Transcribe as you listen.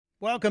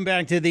Welcome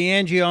back to the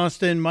Angie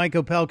Austin Mike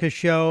Opelka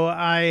Show.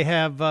 I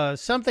have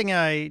something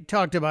I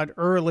talked about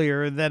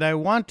earlier that I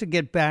want to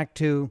get back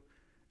to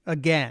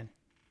again.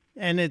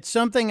 And it's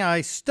something I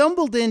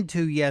stumbled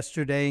into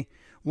yesterday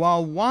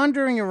while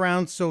wandering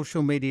around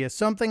social media,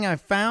 something I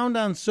found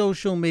on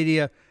social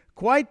media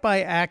quite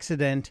by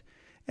accident.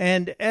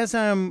 And as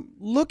I'm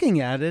looking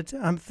at it,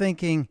 I'm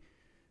thinking,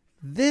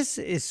 this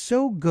is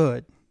so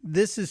good.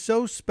 This is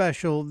so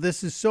special.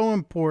 This is so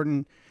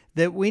important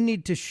that we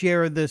need to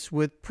share this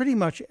with pretty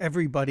much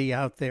everybody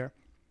out there.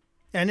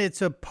 And it's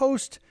a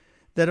post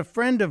that a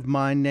friend of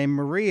mine named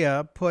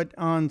Maria put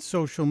on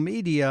social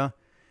media.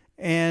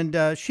 And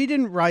she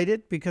didn't write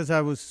it because I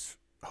was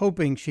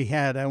hoping she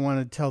had. I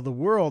wanted to tell the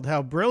world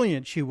how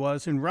brilliant she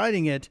was in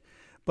writing it.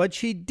 But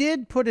she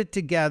did put it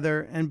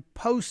together and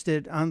post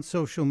it on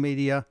social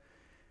media.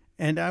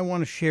 And I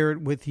want to share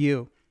it with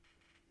you.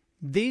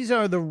 These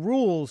are the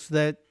rules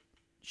that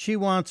she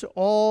wants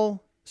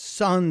all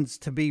sons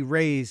to be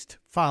raised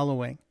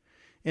following.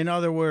 In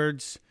other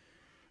words,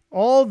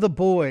 all the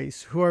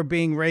boys who are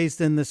being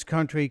raised in this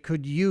country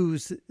could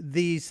use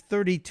these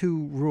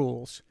 32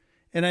 rules.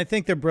 And I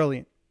think they're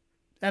brilliant.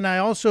 And I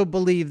also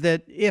believe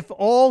that if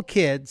all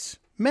kids,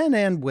 men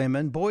and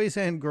women, boys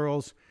and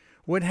girls,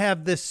 would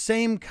have this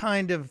same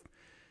kind of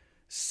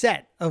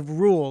set of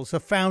rules, a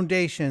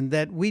foundation,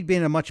 that we'd be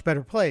in a much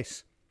better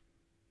place.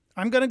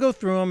 I'm going to go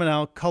through them and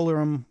I'll color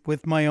them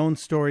with my own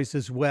stories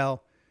as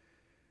well.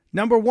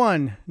 Number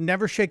one,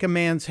 never shake a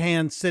man's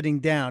hand sitting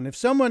down. If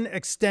someone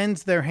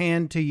extends their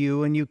hand to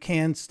you and you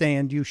can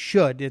stand, you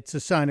should. It's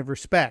a sign of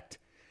respect.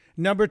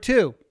 Number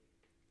two,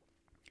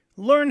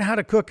 learn how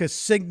to cook a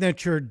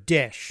signature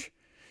dish.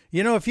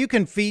 You know, if you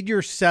can feed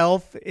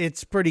yourself,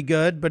 it's pretty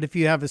good. But if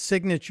you have a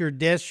signature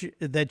dish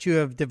that you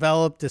have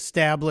developed,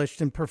 established,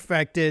 and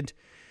perfected,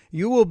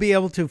 you will be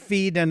able to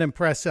feed and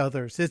impress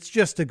others. It's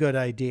just a good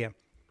idea.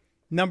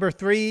 Number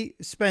three,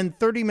 spend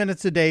 30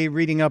 minutes a day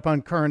reading up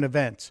on current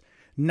events.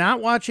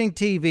 Not watching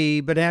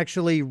TV, but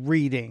actually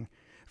reading.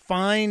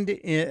 Find,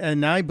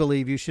 and I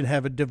believe you should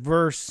have a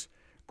diverse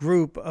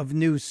group of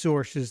news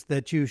sources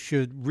that you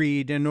should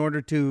read in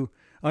order to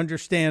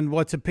understand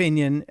what's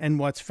opinion and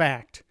what's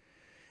fact.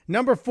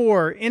 Number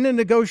four, in a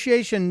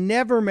negotiation,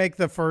 never make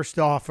the first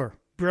offer.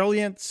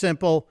 Brilliant,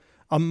 simple,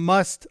 a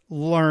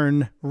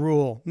must-learn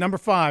rule. Number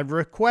five,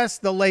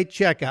 request the late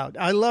checkout.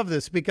 I love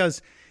this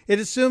because it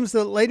assumes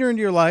that later in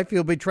your life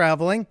you'll be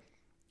traveling,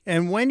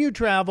 and when you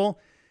travel,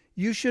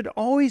 you should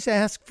always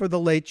ask for the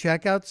late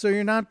checkout so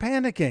you're not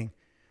panicking.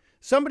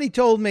 Somebody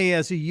told me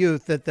as a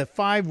youth that the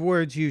 5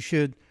 words you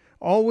should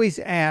always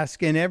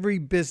ask in every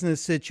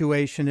business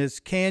situation is,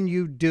 can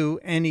you do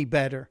any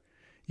better?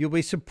 You'll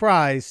be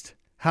surprised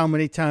how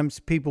many times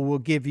people will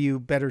give you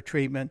better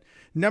treatment.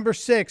 Number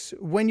 6,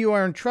 when you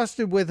are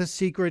entrusted with a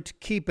secret,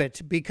 keep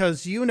it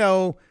because you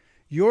know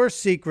your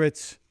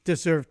secrets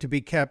deserve to be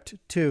kept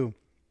too.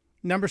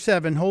 Number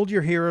 7, hold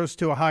your heroes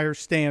to a higher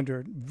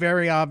standard.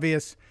 Very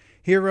obvious.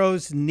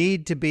 Heroes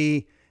need to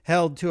be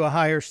held to a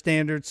higher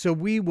standard, so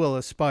we will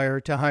aspire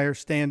to higher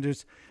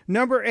standards.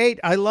 Number 8,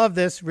 I love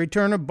this.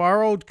 Return a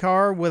borrowed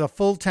car with a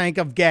full tank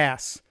of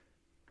gas.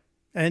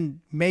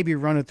 And maybe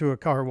run it through a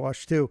car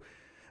wash, too.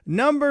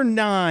 Number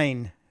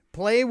 9,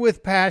 play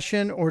with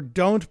passion or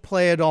don't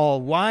play at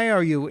all. Why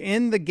are you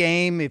in the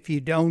game if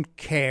you don't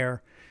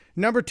care?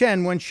 Number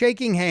 10, when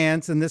shaking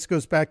hands, and this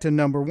goes back to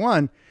number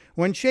 1,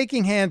 when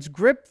shaking hands,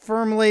 grip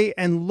firmly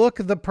and look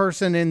the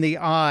person in the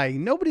eye.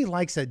 Nobody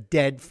likes a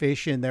dead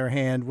fish in their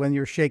hand when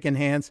you're shaking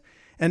hands,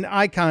 and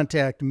eye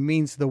contact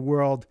means the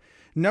world.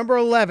 Number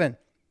 11,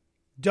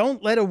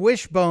 don't let a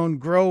wishbone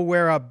grow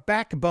where a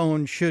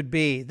backbone should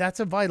be. That's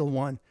a vital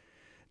one.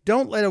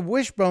 Don't let a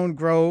wishbone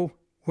grow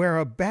where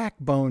a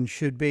backbone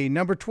should be.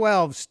 Number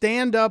 12,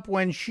 stand up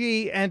when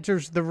she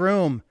enters the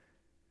room.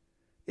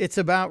 It's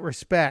about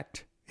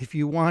respect. If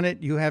you want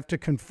it, you have to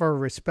confer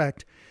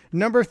respect.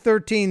 Number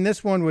 13,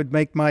 this one would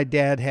make my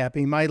dad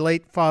happy. My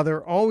late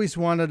father always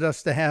wanted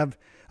us to have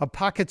a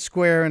pocket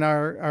square in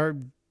our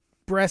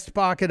breast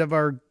pocket of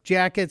our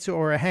jackets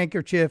or a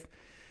handkerchief.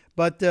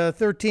 But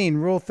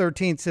Rule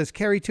 13 says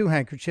carry 2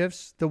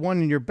 handkerchiefs. The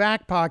one in your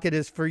back pocket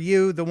is for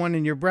you. The one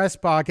in your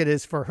breast pocket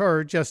is for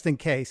her, just in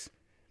case.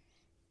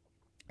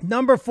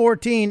 Number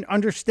 14,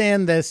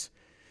 understand this.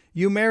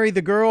 You marry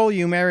the girl,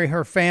 you marry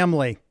her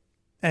family,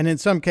 and in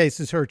some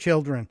cases, her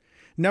children.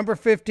 Number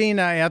 15,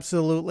 I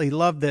absolutely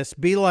love this.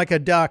 Be like a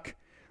duck.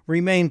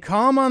 Remain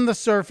calm on the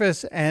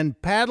surface and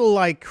paddle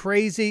like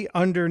crazy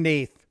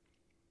underneath.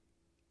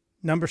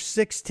 Number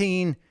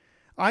 16,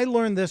 I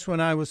learned this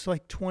when I was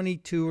like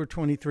 22 or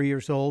 23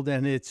 years old,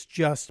 and it's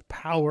just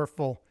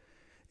powerful.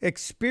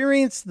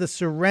 Experience the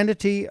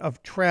serenity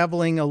of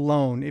traveling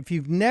alone. If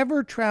you've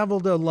never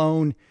traveled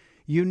alone,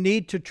 you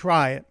need to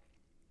try it.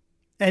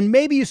 And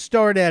maybe you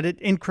start at it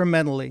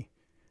incrementally.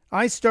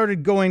 I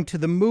started going to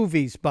the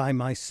movies by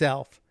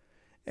myself.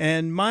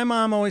 And my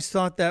mom always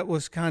thought that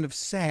was kind of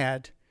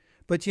sad.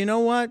 But you know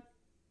what?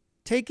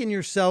 Taking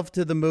yourself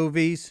to the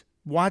movies,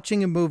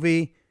 watching a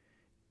movie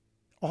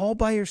all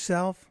by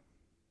yourself,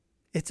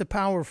 it's a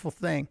powerful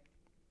thing.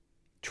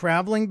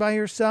 Traveling by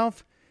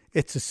yourself,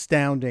 it's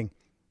astounding.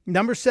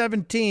 Number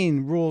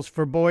 17, rules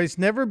for boys.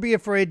 Never be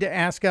afraid to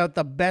ask out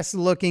the best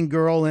looking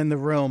girl in the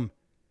room.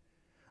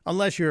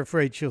 Unless you're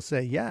afraid she'll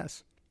say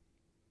yes.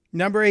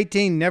 Number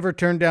 18, never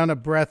turn down a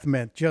breath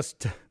mint.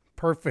 Just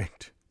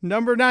perfect.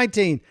 Number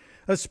 19,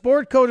 a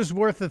sport coat is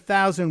worth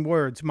 1,000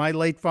 words. My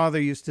late father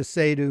used to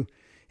say to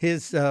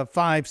his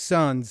 5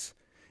 sons,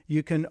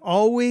 you can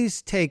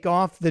always take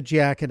off the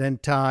jacket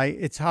and tie.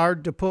 It's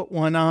hard to put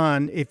one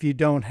on if you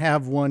don't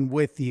have one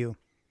with you.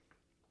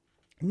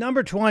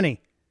 Number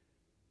 20,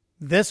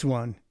 this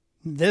one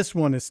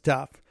is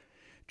tough.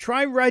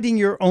 Try writing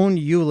your own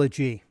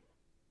eulogy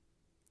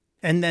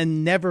and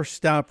then never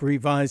stop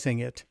revising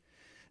it.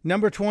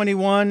 Number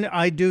 21,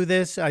 I do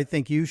this. I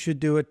think you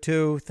should do it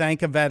too.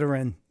 Thank a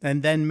veteran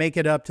and then make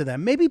it up to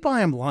them. Maybe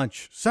buy them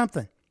lunch,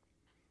 something.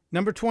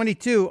 Number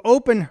 22,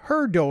 open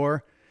her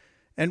door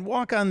and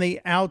walk on the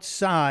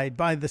outside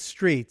by the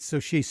street so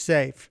she's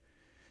safe.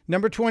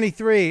 Number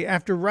 23,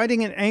 after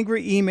writing an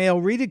angry email,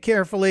 read it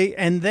carefully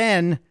and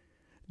then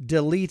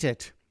delete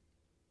it.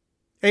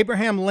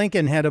 Abraham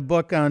Lincoln had a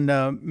book on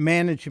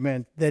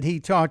management that he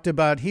talked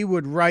about. He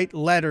would write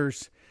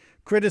letters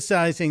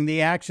criticizing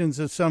the actions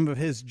of some of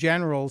his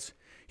generals.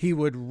 He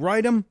would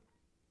write them,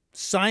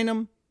 sign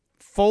them,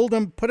 fold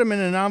them, put them in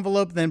an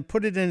envelope, then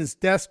put it in his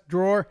desk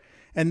drawer.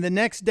 And the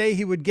next day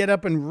he would get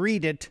up and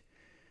read it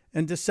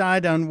and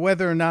decide on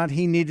whether or not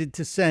he needed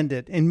to send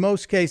it. In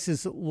most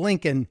cases,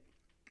 Lincoln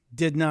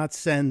did not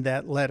send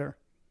that letter.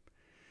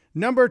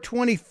 Number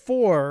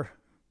 24,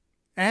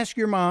 ask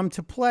your mom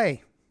to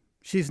play.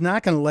 She's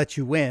not going to let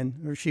you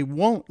win, or she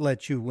won't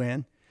let you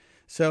win.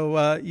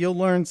 So you'll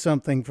learn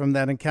something from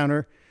that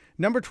encounter.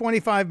 Number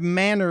 25,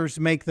 manners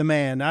make the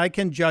man. I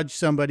can judge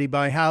somebody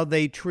by how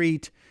they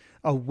treat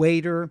a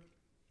waiter,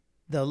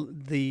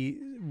 the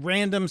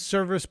random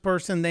service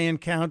person they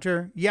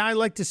encounter. Yeah, I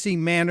like to see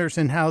manners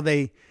in how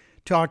they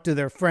talk to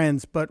their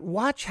friends, but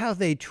watch how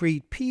they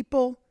treat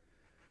people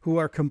who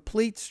are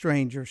complete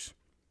strangers.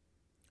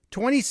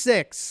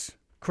 26,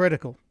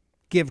 critical.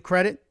 Give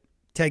credit,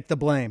 take the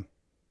blame.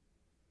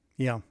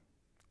 Yeah,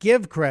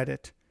 give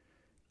credit,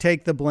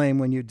 take the blame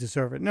when you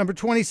deserve it. Number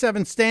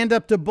 27, stand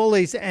up to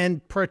bullies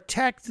and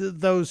protect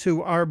those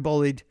who are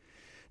bullied.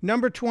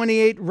 Number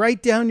 28,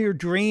 write down your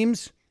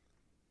dreams.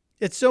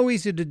 It's so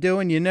easy to do,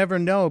 and you never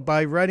know.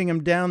 By writing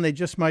them down, they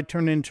just might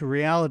turn into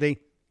reality.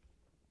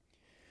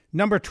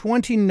 Number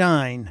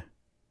 29,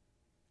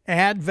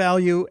 add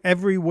value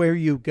everywhere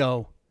you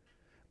go.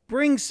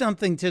 Bring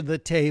something to the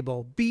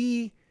table.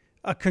 Be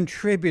a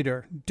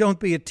contributor.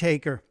 Don't be a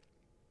taker.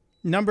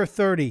 Number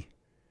 30,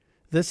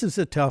 this is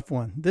a tough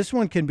one. This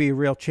one can be a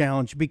real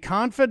challenge. Be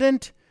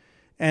confident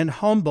and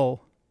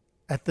humble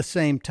at the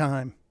same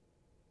time.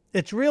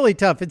 It's really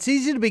tough. It's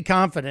easy to be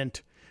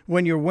confident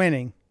when you're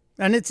winning,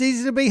 and it's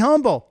easy to be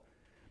humble.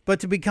 But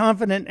to be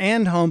confident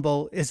and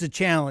humble is a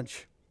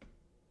challenge.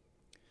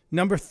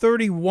 Number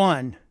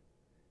 31,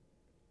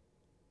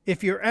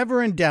 if you're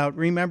ever in doubt,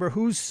 remember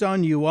whose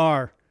son you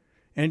are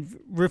and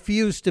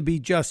refuse to be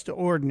just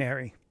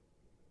ordinary.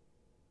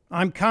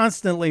 I'm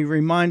constantly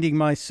reminding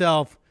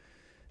myself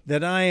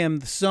that I am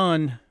the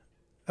son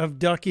of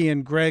Ducky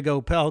and Greg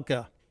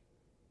Opelka.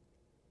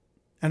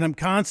 And I'm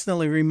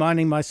constantly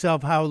reminding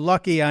myself how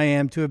lucky I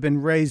am to have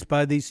been raised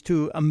by these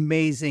two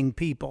amazing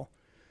people.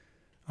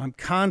 I'm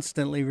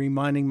constantly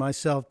reminding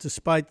myself,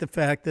 despite the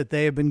fact that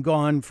they have been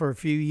gone for a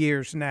few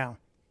years now.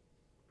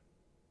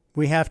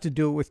 We have to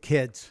do it with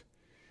kids.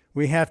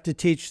 We have to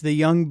teach the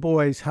young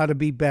boys how to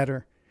be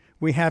better.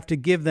 We have to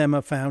give them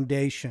a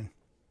foundation.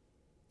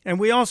 And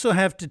we also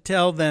have to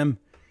tell them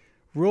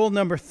rule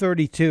number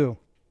 32,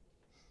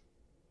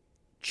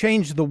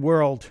 change the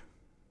world.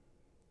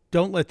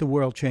 Don't let the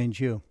world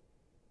change you.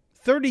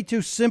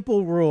 32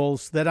 simple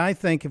rules that I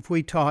think if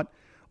we taught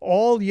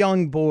all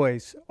young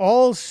boys,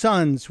 all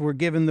sons were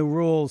given the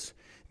rules,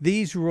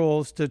 these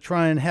rules to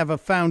try and have a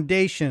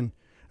foundation,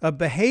 a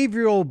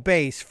behavioral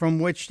base from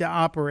which to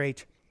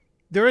operate.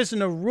 There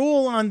isn't a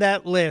rule on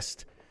that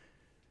list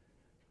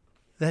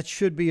that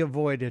should be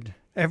avoided.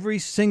 Every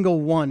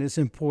single one is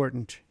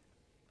important.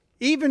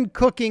 Even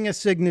cooking a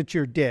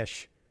signature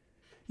dish.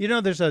 You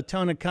know, there's a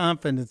ton of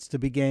confidence to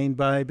be gained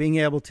by being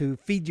able to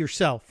feed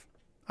yourself.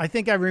 I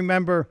think I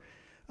remember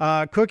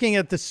cooking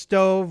at the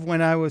stove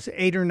when I was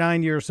 8 or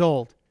 9 years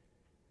old.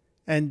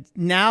 And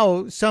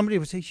now somebody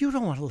would say, you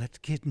don't want to let the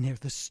kid near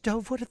the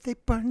stove. What if they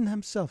burn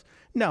themselves?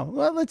 No,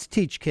 well, let's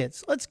teach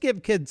kids. Let's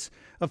give kids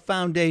a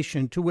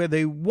foundation to where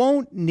they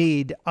won't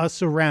need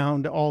us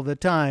around all the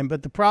time.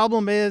 But the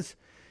problem is,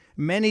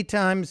 many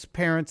times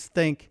parents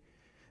think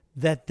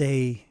that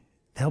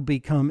they'll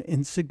become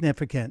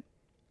insignificant.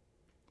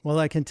 Well,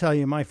 I can tell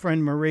you, my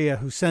friend Maria,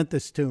 who sent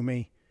this to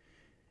me,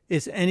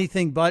 is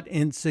anything but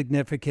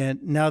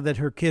insignificant now that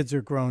her kids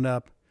are grown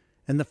up.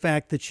 And the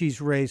fact that she's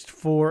raised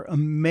 4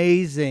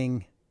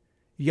 amazing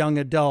young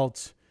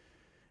adults,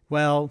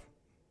 well,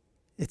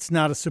 it's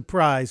not a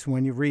surprise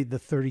when you read the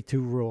 32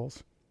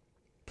 rules.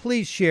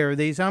 please share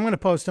these. I'm going to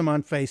post them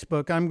on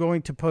Facebook. I'm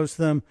going to post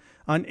them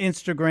on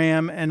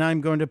Instagram, and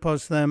I'm going to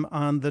post them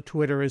on the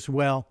Twitter as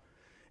well.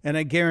 And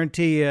I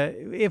guarantee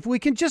you, if we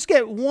can just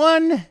get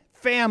one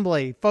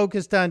family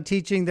focused on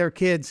teaching their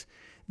kids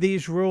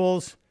these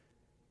rules,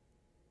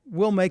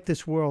 we'll make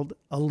this world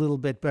a little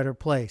bit better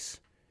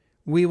place.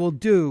 We will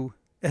do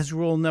as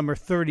rule number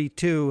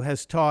 32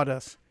 has taught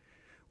us.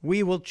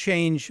 We will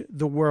change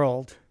the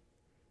world,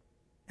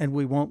 and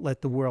we won't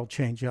let the world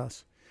change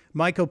us.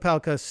 Mike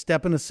Opelka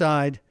stepping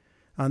aside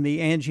on the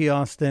Angie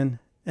Austin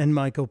and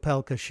Mike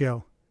Opelka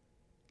show.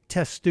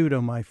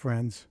 Testudo, my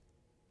friends.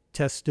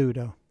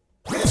 Testudo.